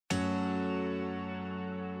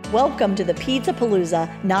Welcome to the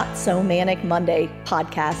Pizza-Palooza Not So Manic Monday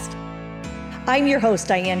podcast. I'm your host,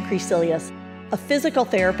 Diane Crecilius, a physical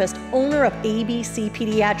therapist, owner of ABC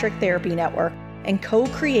Pediatric Therapy Network, and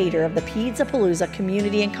co-creator of the Pizza-Palooza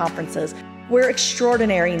community and conferences where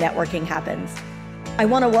extraordinary networking happens. I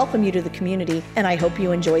want to welcome you to the community, and I hope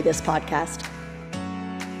you enjoy this podcast.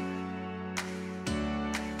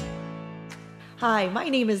 Hi, my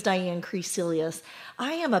name is Diane Crecilius.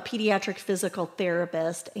 I am a pediatric physical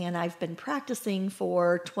therapist, and I've been practicing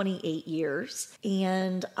for 28 years.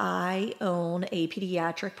 And I own a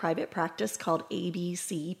pediatric private practice called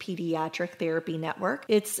ABC Pediatric Therapy Network.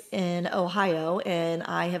 It's in Ohio, and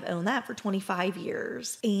I have owned that for 25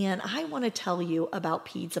 years. And I want to tell you about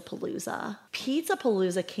Pizza-Palooza.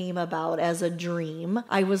 Pizza-Palooza came about as a dream.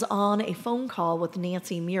 I was on a phone call with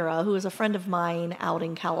Nancy Mura, who is a friend of mine out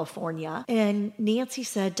in California. And Nancy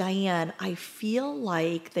said, Diane, I feel like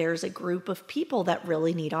there's a group of people that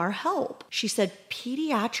really need our help. She said,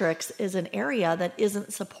 pediatrics is an area that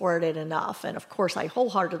isn't supported enough. And of course, I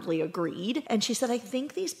wholeheartedly agreed. And she said, I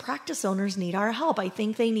think these practice owners need our help. I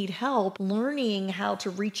think they need help learning how to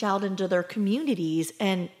reach out into their communities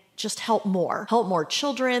and just help more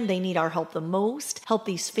children. They need our help the most. Help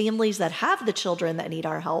these families that have the children that need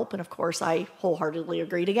our help. And of course, I wholeheartedly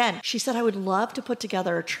agreed again. She said, I would love to put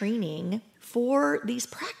together a training for these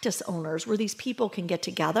practice owners where these people can get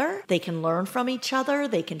together, they can learn from each other,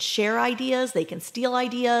 they can share ideas, they can steal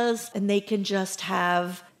ideas, and they can just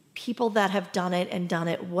have people that have done it and done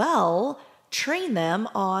it well train them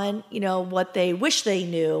on, what they wish they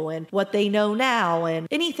knew and what they know now and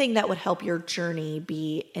anything that would help your journey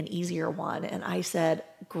be an easier one. And I said,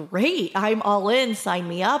 great, I'm all in, sign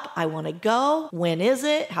me up. I want to go. When is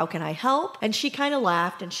it? How can I help? And she kind of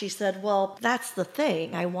laughed and she said, well, that's the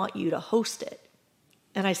thing. I want you to host it.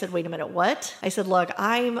 And I said, wait a minute, what? I said, look,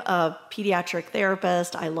 I'm a pediatric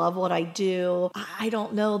therapist. I love what I do. I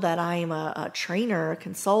don't know that I'm a trainer, a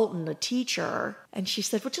consultant, a teacher. And she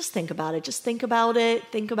said, well, just think about it. Just think about it.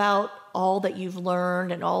 Think about all that you've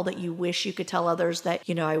learned and all that you wish you could tell others that,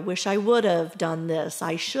 I wish I would have done this.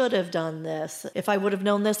 I should have done this. If I would have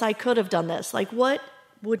known this, I could have done this. Like, what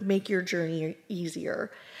would make your journey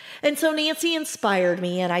easier? And so Nancy inspired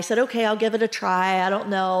me and I said, okay, I'll give it a try. I don't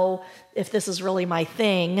know if this is really my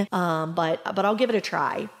thing, but I'll give it a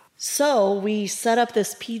try. So we set up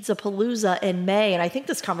this Pizza-Palooza in May, and I think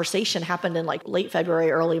this conversation happened in late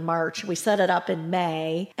February, early March. We set it up in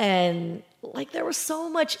May, and there was so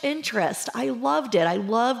much interest. I loved it. I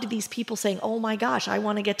loved these people saying, oh my gosh, I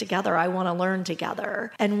want to get together. I want to learn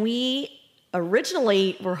together. And we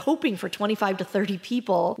originally were hoping for 25 to 30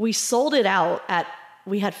 people. We sold it out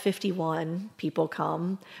we had 51 people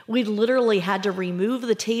come. We literally had to remove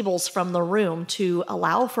the tables from the room to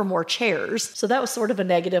allow for more chairs. So that was sort of a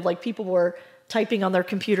negative. People were typing on their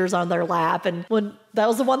computers on their lap. And when that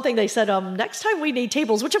was the one thing they said, next time we need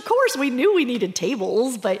tables, which of course we knew we needed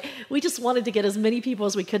tables, but we just wanted to get as many people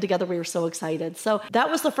as we could together. We were so excited. So that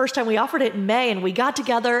was the first time we offered it in May, and we got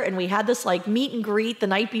together and we had this meet and greet the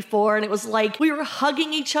night before. And it was we were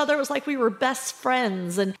hugging each other. It was like we were best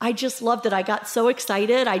friends. And I just loved it. I got so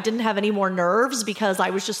excited. I didn't have any more nerves because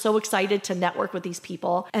I was just so excited to network with these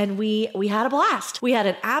people. And we had a blast. We had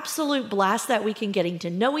an absolute blast that weekend getting to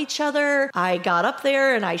know each other. I got up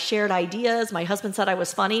there and I shared ideas. My husband said I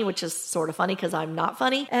was funny, which is sort of funny because I'm not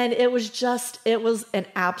funny. And it was an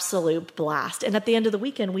absolute blast. And at the end of the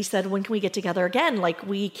weekend, we said, when can we get together again?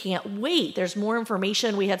 We can't wait. There's more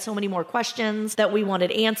information. We had so many more questions that we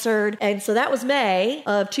wanted answered. And so that was May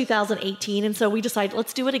of 2018. And so we decided,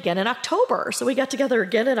 let's do it again in October. So we got together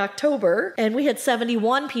again in October, and we had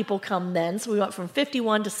 71 people come then. So we went from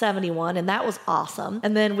 51 to 71, and that was awesome.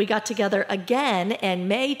 And then we got together again in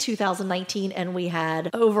May 2019, and we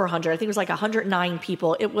had over 100. I think it was 109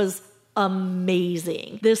 people. It was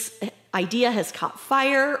amazing. This idea has caught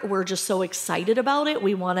fire. We're just so excited about it.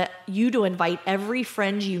 We want you to invite every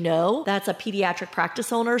friend that's a pediatric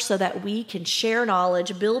practice owner so that we can share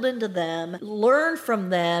knowledge, build into them, learn from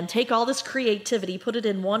them, take all this creativity, put it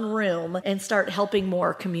in one room, and start helping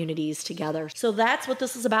more communities together. So that's what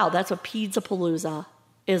this is about. That's what Pizza-Palooza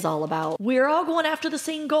is all about. We're all going after the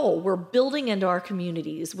same goal. We're building into our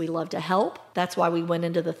communities. We love to help. That's why we went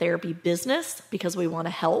into the therapy business, because we want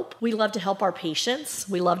to help. We love to help our patients.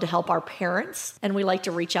 We love to help our parents. And we like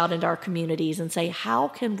to reach out into our communities and say, how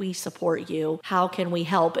can we support you? How can we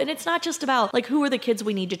help? And it's not just about who are the kids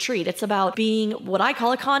we need to treat. It's about being what I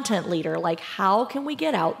call a content leader. How can we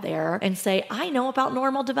get out there and say, I know about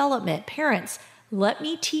normal development. Parents, Let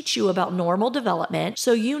me teach you about normal development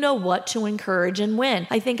so you know what to encourage and when.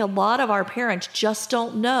 I think a lot of our parents just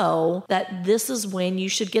don't know that this is when you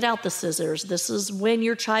should get out the scissors. This is when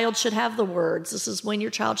your child should have the words. This is when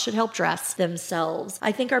your child should help dress themselves.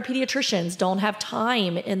 I think our pediatricians don't have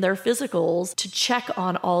time in their physicals to check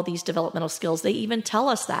on all these developmental skills. They even tell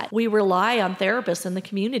us that. We rely on therapists in the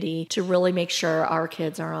community to really make sure our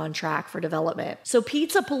kids are on track for development. So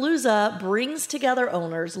Pizza Palooza brings together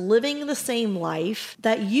owners living the same life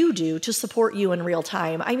that you do to support you in real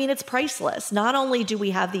time. I mean, it's priceless. Not only do we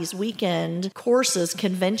have these weekend courses,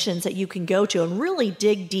 conventions that you can go to and really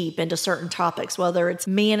dig deep into certain topics, whether it's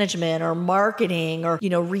management or marketing or,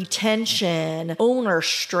 retention, owner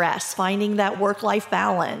stress, finding that work-life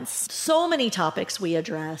balance. So many topics we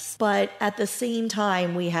address, but at the same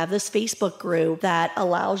time, we have this Facebook group that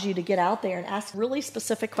allows you to get out there and ask really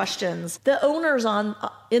specific questions. The owners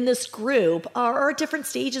in this group are at different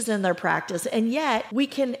stages in their practice, and yet we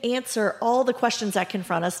can answer all the questions that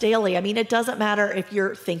confront us daily. I mean, it doesn't matter if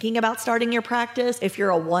you're thinking about starting your practice, if you're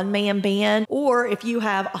a one-man band, or if you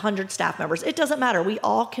have 100 staff members. It doesn't matter. We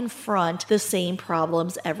all confront the same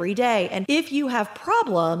problems every day. And if you have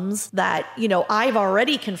problems that, I've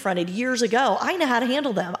already confronted years ago, I know how to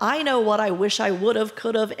handle them. I know what I wish I would have,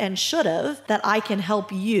 could have, and should have, that I can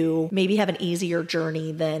help you maybe have an easier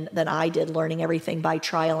journey than I did, learning everything by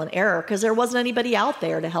trial and error, because there wasn't anybody out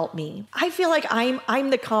there to help me. I feel like I'm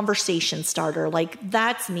the conversation starter. Like,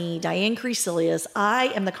 that's me, Diane Crecilius. I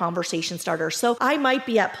am the conversation starter. So I might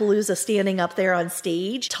be at Palooza standing up there on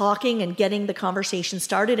stage talking and getting the conversation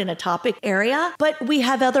started in a topic area, but we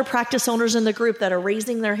have other practice owners in the group that are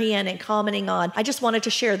raising their hand and commenting on, I just wanted to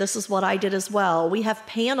share, this is what I did as well. We have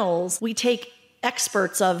panels. We take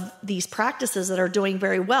experts of these practices that are doing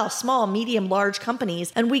very well, small, medium, large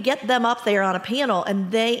companies, and we get them up there on a panel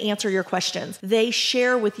and they answer your questions. They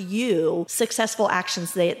share with you successful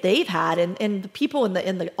actions they've had, and the people in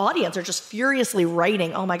the audience are just furiously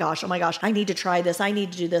writing, oh my gosh, I need to try this, I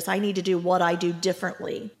need to do this, I need to do what I do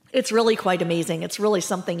differently. It's really quite amazing. It's really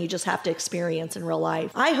something you just have to experience in real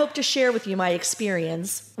life. I hope to share with you my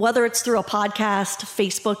experience, whether it's through a podcast,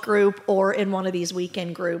 Facebook group, or in one of these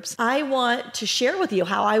weekend groups. I want to share with you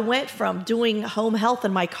how I went from doing home health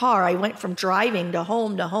in my car. I went from driving to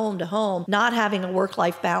home, not having a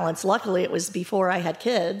work-life balance. Luckily, it was before I had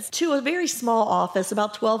kids, to a very small office,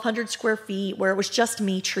 about 1,200 square feet, where it was just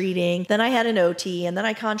me treating. Then I had an OT, and then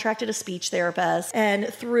I contracted a speech therapist.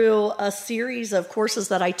 And through a series of courses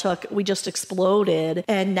that I took, we just exploded.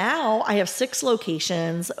 And now I have 6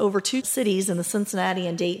 locations, over 2 cities in the Cincinnati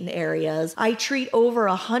and Dayton areas. I treat over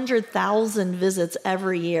 100,000 visits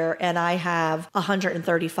every year, and I have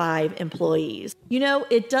 135 employees.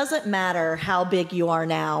 It doesn't matter how big you are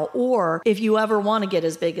now, or if you ever want to get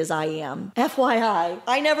as big as I am. FYI,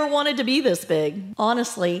 I never wanted to be this big.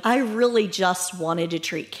 Honestly, I really just wanted to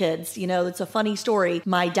treat kids. It's a funny story.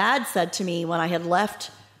 My dad said to me when I had left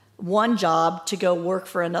one job to go work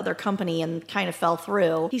for another company and kind of fell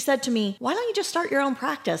through. He said to me, why don't you just start your own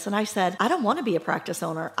practice? And I said, I don't want to be a practice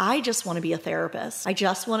owner. I just want to be a therapist. I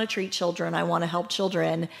just want to treat children. I want to help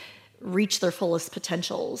children reach their fullest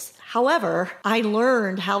potentials. However, I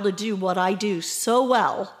learned how to do what I do so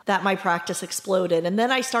well that my practice exploded. And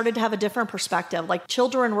then I started to have a different perspective. Like,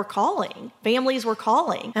 children were calling, families were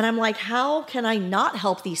calling. And I'm like, how can I not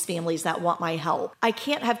help these families that want my help? I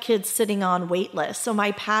can't have kids sitting on wait lists. So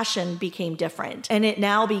my passion became different. And it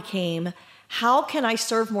now became, how can I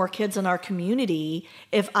serve more kids in our community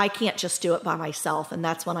if I can't just do it by myself? And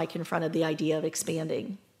that's when I confronted the idea of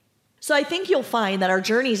expanding. So I think you'll find that our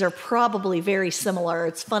journeys are probably very similar.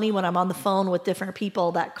 It's funny when I'm on the phone with different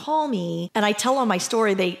people that call me and I tell them my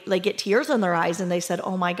story, they get tears in their eyes and they said,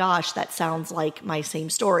 oh my gosh, that sounds like my same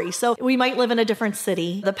story. So we might live in a different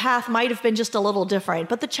city. The path might have been just a little different,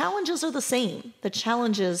 but the challenges are the same. The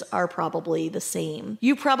challenges are probably the same.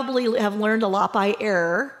 You probably have learned a lot by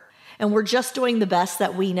error. And we're just doing the best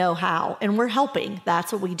that we know how. And we're helping.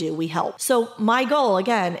 That's what we do. We help. So my goal,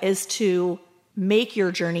 again, is to make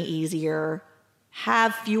your journey easier,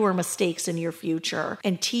 have fewer mistakes in your future,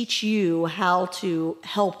 and teach you how to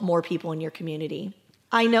help more people in your community.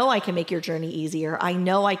 I know I can make your journey easier. I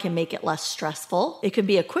know I can make it less stressful. It can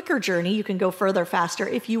be a quicker journey. You can go further faster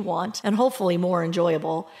if you want, and hopefully more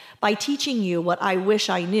enjoyable by teaching you what I wish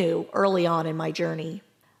I knew early on in my journey.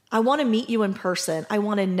 I want to meet you in person. I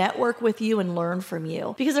want to network with you and learn from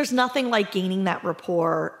you, because there's nothing like gaining that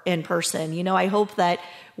rapport in person. I hope that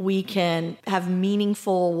we can have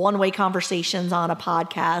meaningful one-way conversations on a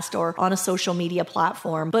podcast or on a social media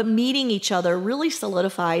platform, but meeting each other really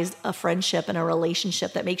solidifies a friendship and a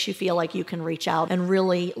relationship that makes you feel like you can reach out and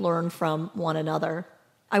really learn from one another.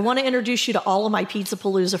 I want to introduce you to all of my Pizza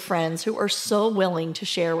Palooza friends who are so willing to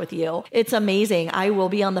share with you. It's amazing. I will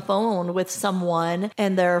be on the phone with someone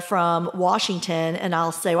and they're from Washington, and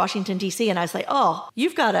I'll say Washington, D.C. and I say, oh,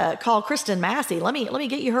 you've got to call Kristen Massey. Let me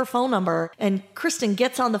get you her phone number. And Kristen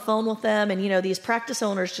gets on the phone with them, and these practice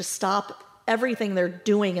owners just stop everything they're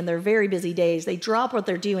doing in their very busy days. They drop what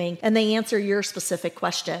they're doing and they answer your specific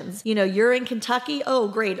questions. You're in Kentucky. Oh,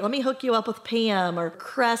 great. Let me hook you up with Pam or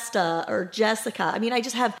Cresta or Jessica. I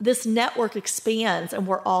just have this network expands, and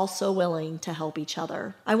we're all so willing to help each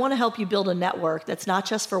other. I want to help you build a network that's not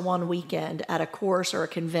just for one weekend at a course or a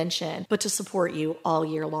convention, but to support you all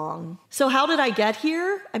year long. So how did I get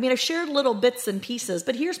here? I've shared little bits and pieces,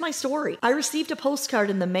 but here's my story. I received a postcard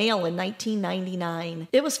in the mail in 1999.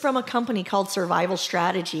 It was from a company called Survival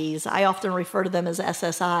Strategies. I often refer to them as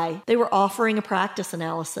SSI. They were offering a practice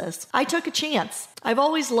analysis. I took a chance. I've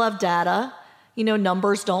always loved data.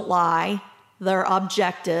 Numbers don't lie. They're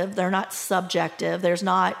objective. They're not subjective. There's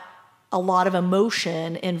not a lot of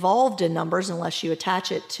emotion involved in numbers unless you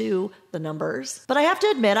attach it to the numbers. But I have to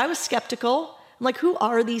admit, I was skeptical. I'm like, who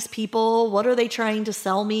are these people? What are they trying to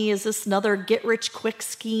sell me? Is this another get-rich-quick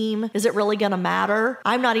scheme? Is it really going to matter?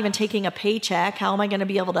 I'm not even taking a paycheck. How am I going to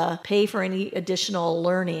be able to pay for any additional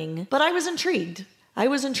learning? But I was intrigued.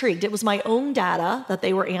 It was my own data that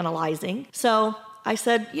they were analyzing. So I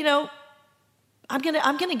said, I'm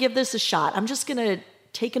going to give this a shot. I'm just going to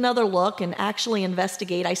take another look and actually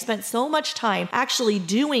investigate. I spent so much time actually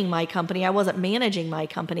doing my company. I wasn't managing my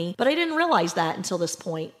company, but I didn't realize that until this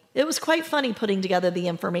point. It was quite funny putting together the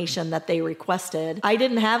information that they requested. I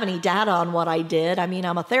didn't have any data on what I did.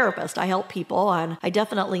 I'm a therapist. I help people, and I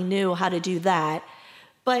definitely knew how to do that.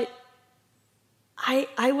 But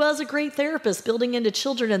I was a great therapist building into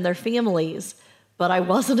children and their families. But I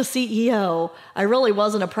wasn't a CEO. I really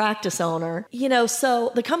wasn't a practice owner.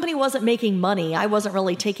 So the company wasn't making money. I wasn't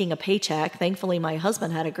really taking a paycheck. Thankfully, my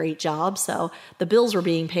husband had a great job, so the bills were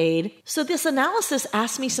being paid. So this analysis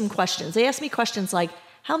asked me some questions. They asked me questions like,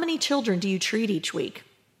 how many children do you treat each week?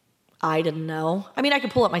 I didn't know. I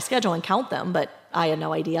could pull up my schedule and count them, but I had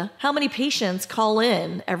no idea. How many patients call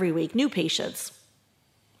in every week? New patients?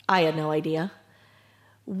 I had no idea.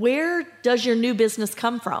 Where does your new business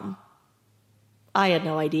come from? I had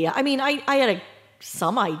no idea. I had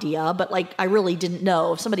some idea, but I really didn't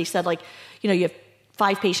know. If somebody said you have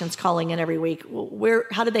 5 patients calling in every week,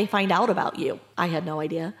 how did they find out about you? I had no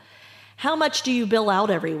idea. How much do you bill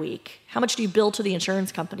out every week? How much do you bill to the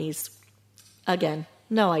insurance companies? Again,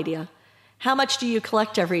 no idea. How much do you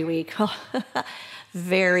collect every week?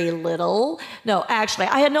 Very little. No, actually,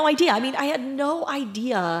 I had no idea. I had no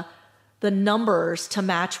idea the numbers to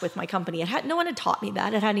match with my company. No one had taught me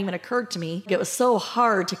that. It hadn't even occurred to me. It was so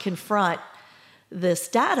hard to confront this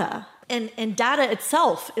data. And data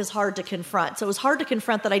itself is hard to confront. So it was hard to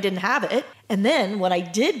confront that I didn't have it. And then when I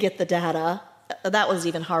did get the data, that was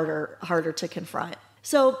even harder to confront.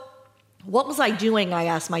 So what was I doing, I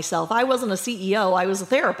asked myself. I wasn't a CEO, I was a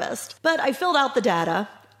therapist. But I filled out the data.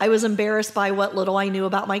 I was embarrassed by what little I knew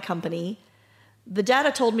about my company. The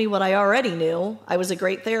data told me what I already knew. I was a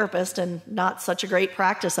great therapist and not such a great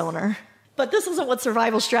practice owner. But this isn't what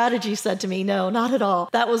Survival Strategy said to me. No, not at all.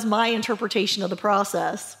 That was my interpretation of the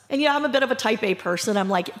process. And I'm a bit of a type A person. I'm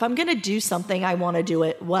like, if I'm going to do something, I want to do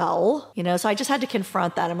it well. So I just had to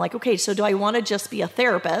confront that. I'm like, okay, so do I want to just be a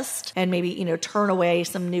therapist and maybe, turn away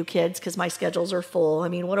some new kids because my schedules are full?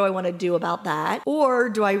 What do I want to do about that? Or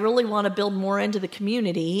do I really want to build more into the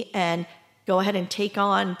community and go ahead and take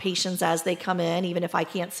on patients as they come in, even if I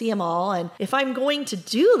can't see them all? And if I'm going to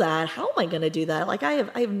do that, how am I going to do that?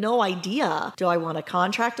 I have no idea. Do I want to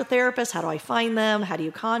contract a therapist? How do I find them? How do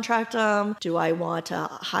you contract them? Do I want to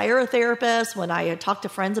hire a therapist? When I had talked to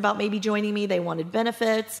friends about maybe joining me, they wanted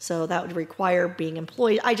benefits. So that would require being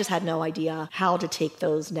employed. I just had no idea how to take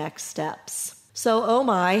those next steps. So, oh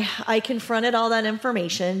my, I confronted all that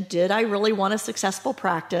information. Did I really want a successful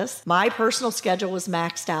practice? My personal schedule was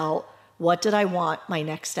maxed out. What did I want my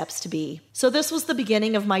next steps to be? So this was the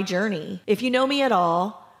beginning of my journey. If you know me at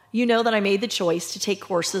all, you know that I made the choice to take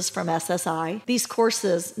courses from SSI. These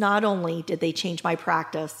courses, not only did they change my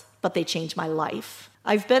practice, but they changed my life.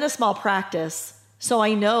 I've been a small practice, so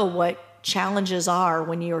I know what challenges are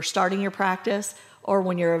when you're starting your practice or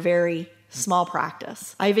when you're a very small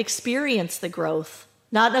practice. I've experienced the growth,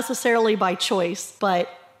 not necessarily by choice, but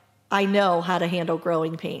I know how to handle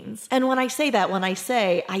growing pains. And when I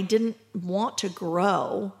say I didn't want to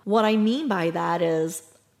grow, what I mean by that is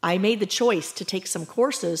I made the choice to take some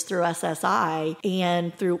courses through SSI,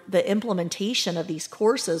 and through the implementation of these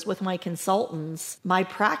courses with my consultants, my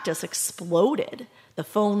practice exploded. The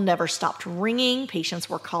phone never stopped ringing. Patients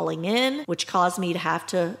were calling in, which caused me to have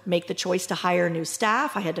to make the choice to hire new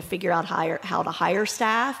staff. I had to figure out how to hire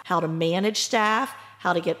staff, how to manage staff,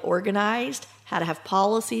 how to get organized, how to have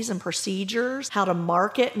policies and procedures, how to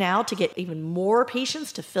market now to get even more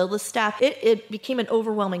patients to fill the staff. It became an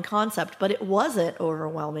overwhelming concept, but it wasn't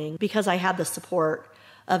overwhelming because I had the support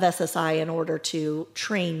of SSI in order to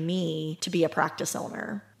train me to be a practice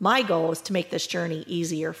owner. My goal is to make this journey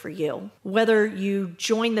easier for you. Whether you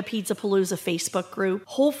join the Pizza-Palooza Facebook group,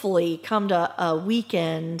 hopefully come to a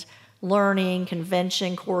weekend learning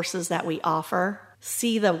convention courses that we offer.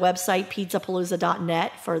 See the website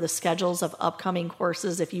pizzapalooza.net for the schedules of upcoming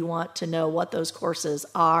courses if you want to know what those courses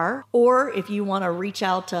are, or if you want to reach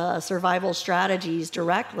out to Survival Strategies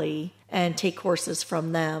directly and take courses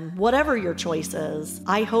from them. Whatever your choice is,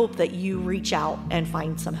 I hope that you reach out and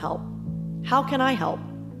find some help. How can I help?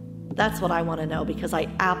 That's what I want to know, because I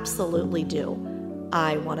absolutely do.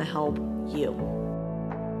 I want to help you.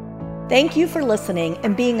 Thank you for listening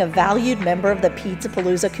and being a valued member of the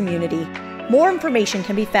Pizza-Palooza community. More information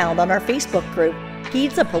can be found on our Facebook group,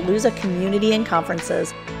 Pizza-Palooza Community and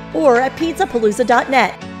Conferences, or at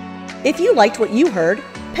pizzapalooza.net. If you liked what you heard,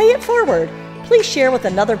 pay it forward. Please share with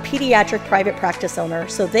another pediatric private practice owner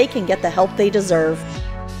so they can get the help they deserve.